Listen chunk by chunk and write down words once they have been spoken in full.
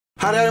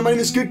Hi there, my name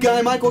is Good Guy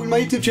Mike. Welcome to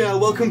my YouTube channel.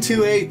 Welcome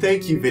to a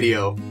thank you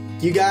video.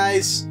 You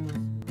guys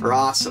are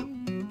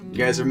awesome. You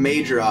guys are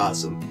major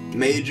awesome.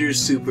 Major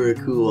super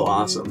cool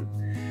awesome.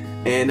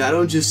 And I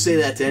don't just say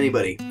that to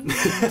anybody.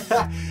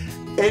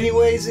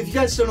 Anyways, if you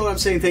guys don't know what I'm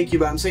saying thank you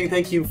about, I'm saying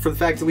thank you for the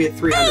fact that we hit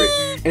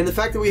 300. And the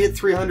fact that we hit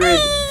 300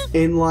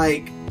 in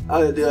like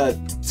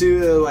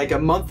a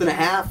month and a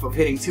half of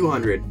hitting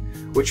 200.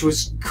 Which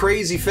was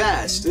crazy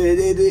fast.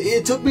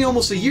 It took me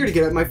almost a year to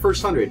get at my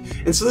first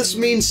 100. And so this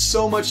means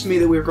so much to me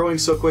that we're growing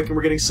so quick and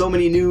we're getting so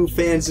many new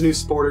fans and new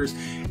supporters.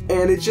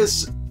 And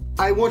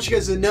I want you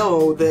guys to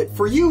know that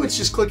for you it's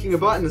just clicking a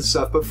button and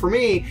stuff, but for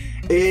me,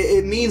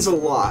 it means a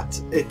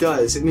lot. It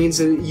does. It means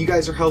that you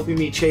guys are helping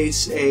me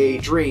chase a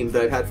dream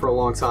that I've had for a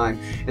long time,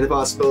 and the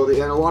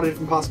possibility, and a lot of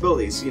different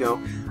possibilities, you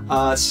know.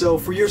 So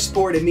for your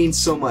support, it means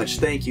so much.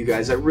 Thank you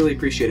guys. I really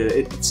appreciate it.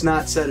 It's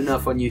not said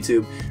enough on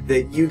YouTube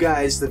that you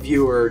guys, the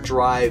viewer,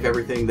 drive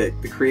everything that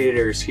the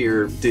creators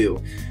here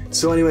do.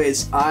 So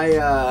anyways,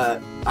 I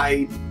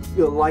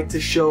like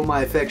to show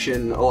my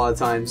affection a lot of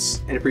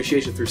times and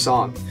appreciation through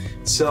song.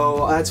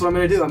 So that's what I'm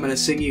going to do. I'm going to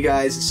sing you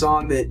guys a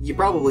song that you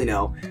probably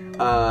know.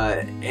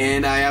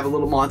 And I have a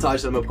little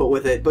montage that I'm going to put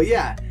with it. But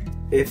yeah,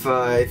 if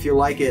you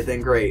like it,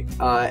 then great.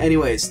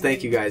 Anyways,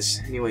 thank you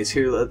guys. Anyways,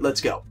 here,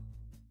 let's go.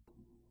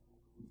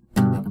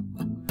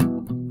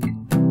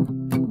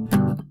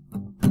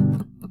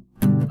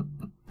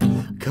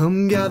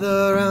 Come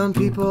gather around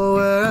people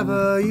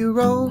wherever you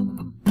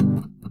roam,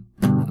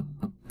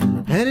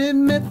 and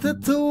admit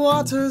that the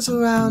waters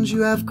around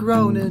you have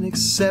grown, and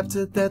accept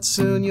it that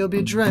soon you'll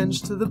be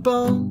drenched to the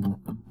bone.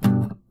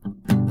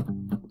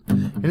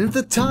 And if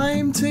the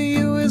time to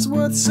you is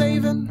worth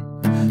saving,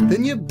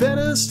 then you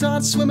better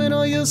start swimming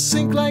or you'll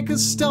sink like a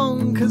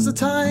stone, 'cause the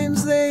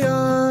times they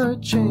are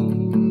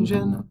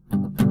changing.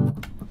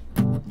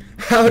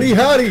 Howdy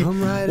howdy!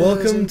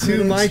 Welcome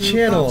to my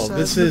channel.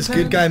 This is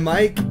Good Guy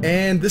Mike,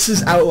 and this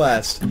is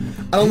Outlast.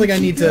 I don't think I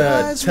need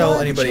to tell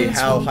anybody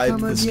how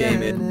hyped this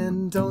game is.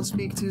 And don't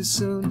speak too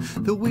soon,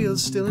 the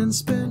wheel's still in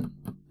spin.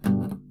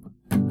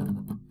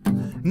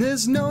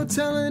 There's no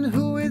telling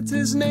who it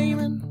is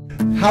naming.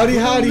 Howdy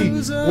howdy!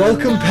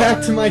 Welcome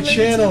back to my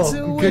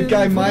channel, Good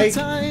Guy Mike.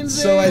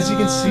 So as you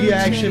can see, I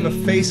actually have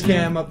a face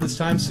cam up this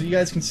time, so you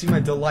guys can see my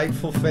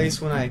delightful face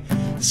when I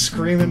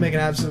scream and make an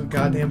absolute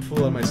goddamn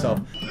fool of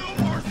myself.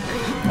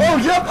 Oh,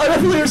 yep, I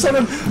definitely hear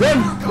something!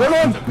 Run,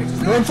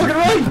 fucking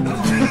run!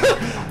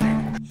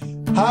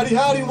 Howdy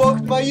howdy,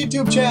 welcome to my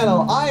YouTube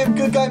channel. I am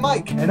Good Guy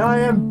Mike. And I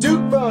am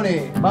Duke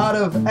Boney, out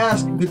of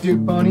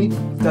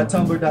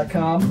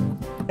askthedukeboney.tumblr.com.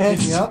 And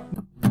yep.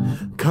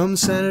 Come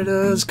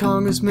senators,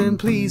 congressmen,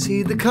 please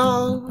heed the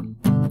call.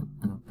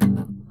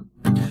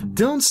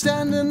 Don't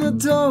stand in the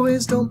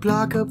doorways, don't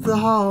block up the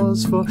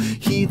halls, for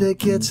he that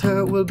gets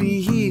hurt will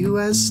be he who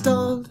has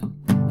stalled.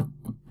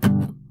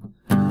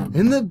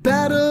 And the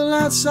battle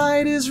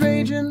outside is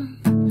raging,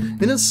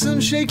 and it'll soon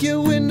shake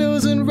your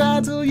windows and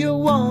rattle your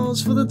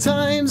walls, for the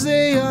times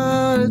they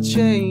are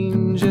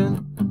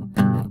changing.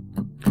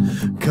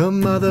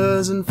 Come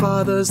mothers and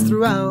fathers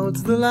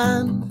throughout the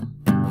land,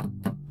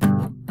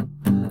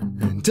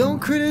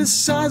 don't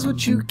criticize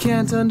what you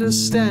can't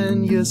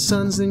understand. Your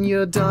sons and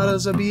your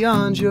daughters are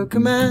beyond your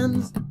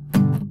command.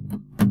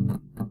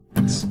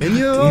 And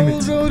your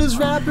old road is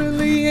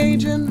rapidly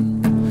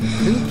aging,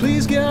 and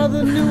please get out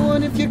the new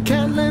one if you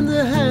can't lend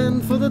a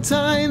hand, for the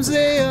times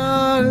they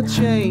are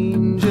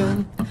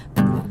changing.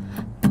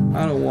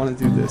 I don't want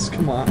to do this,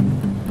 come on.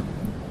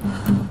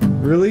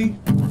 Really?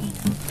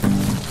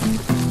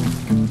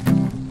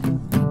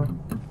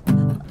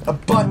 A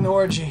button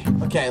orgy.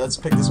 Okay, let's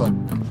pick this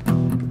one.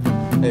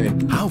 Maybe.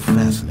 How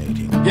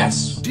fascinating.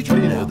 Yes. Did you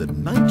know that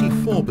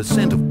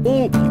 94% of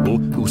all people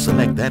who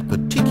select that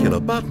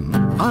particular button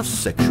are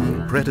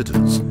sexual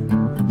predators?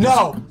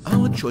 No!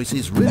 Our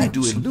choices really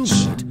do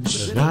illuminate.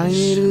 The line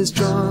it is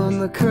drawn,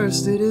 the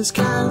curse it is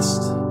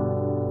cast.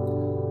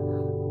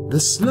 The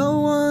slow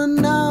one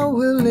now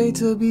will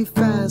later be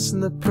fast,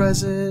 and the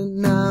present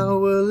now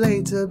will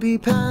later be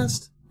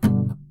past.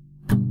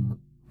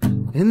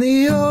 And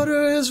the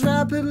order is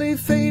rapidly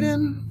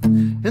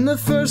fading, and the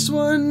first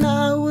one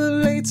now will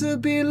later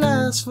be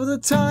last, for the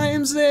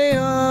times they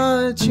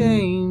are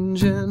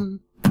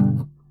changing.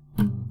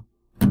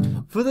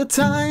 For the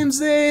times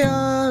they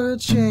are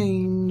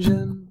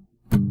changing.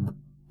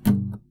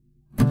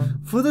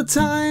 For the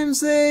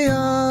times they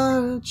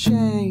are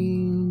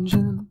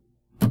changing.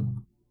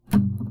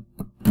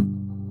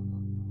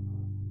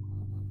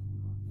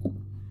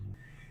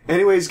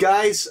 Anyways,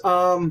 guys,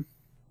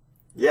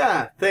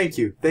 yeah, thank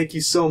you. Thank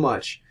you so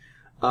much.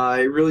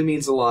 It really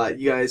means a lot.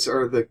 You guys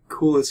are the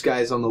coolest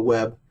guys on the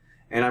web,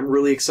 and I'm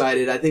really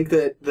excited. I think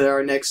that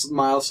our next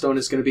milestone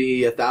is going to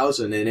be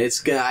 1,000, and I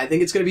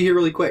think it's going to be here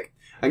really quick.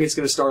 I think it's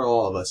going to start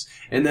all of us,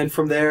 and then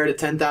from there to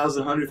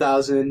 10,000,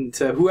 100,000,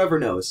 to whoever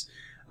knows.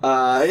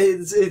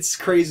 It's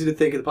crazy to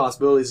think of the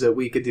possibilities that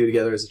we could do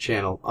together as a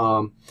channel.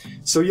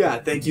 So yeah,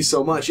 thank you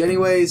so much.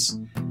 Anyways,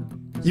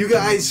 You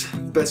guys,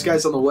 best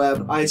guys on the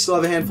web. I still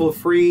have a handful of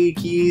free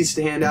keys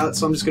to hand out,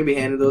 so I'm just going to be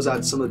handing those out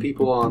to some of the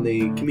people on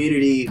the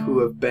community who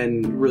have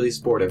been really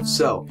supportive.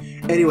 So,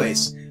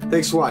 anyways,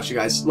 thanks for watching,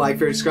 guys. Like,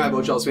 favorite, subscribe,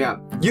 which helps me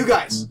out. You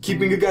guys, keep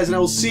being good guys, and I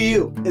will see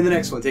you in the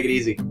next one. Take it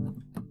easy.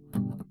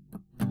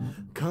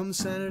 Come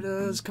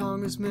senators,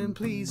 congressmen,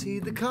 please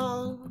heed the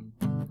call.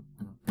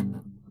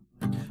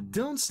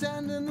 Don't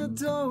stand in the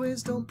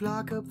doorways, don't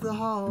block up the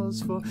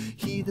halls, for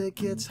he that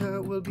gets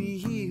hurt will be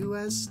he who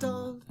has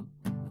stalled.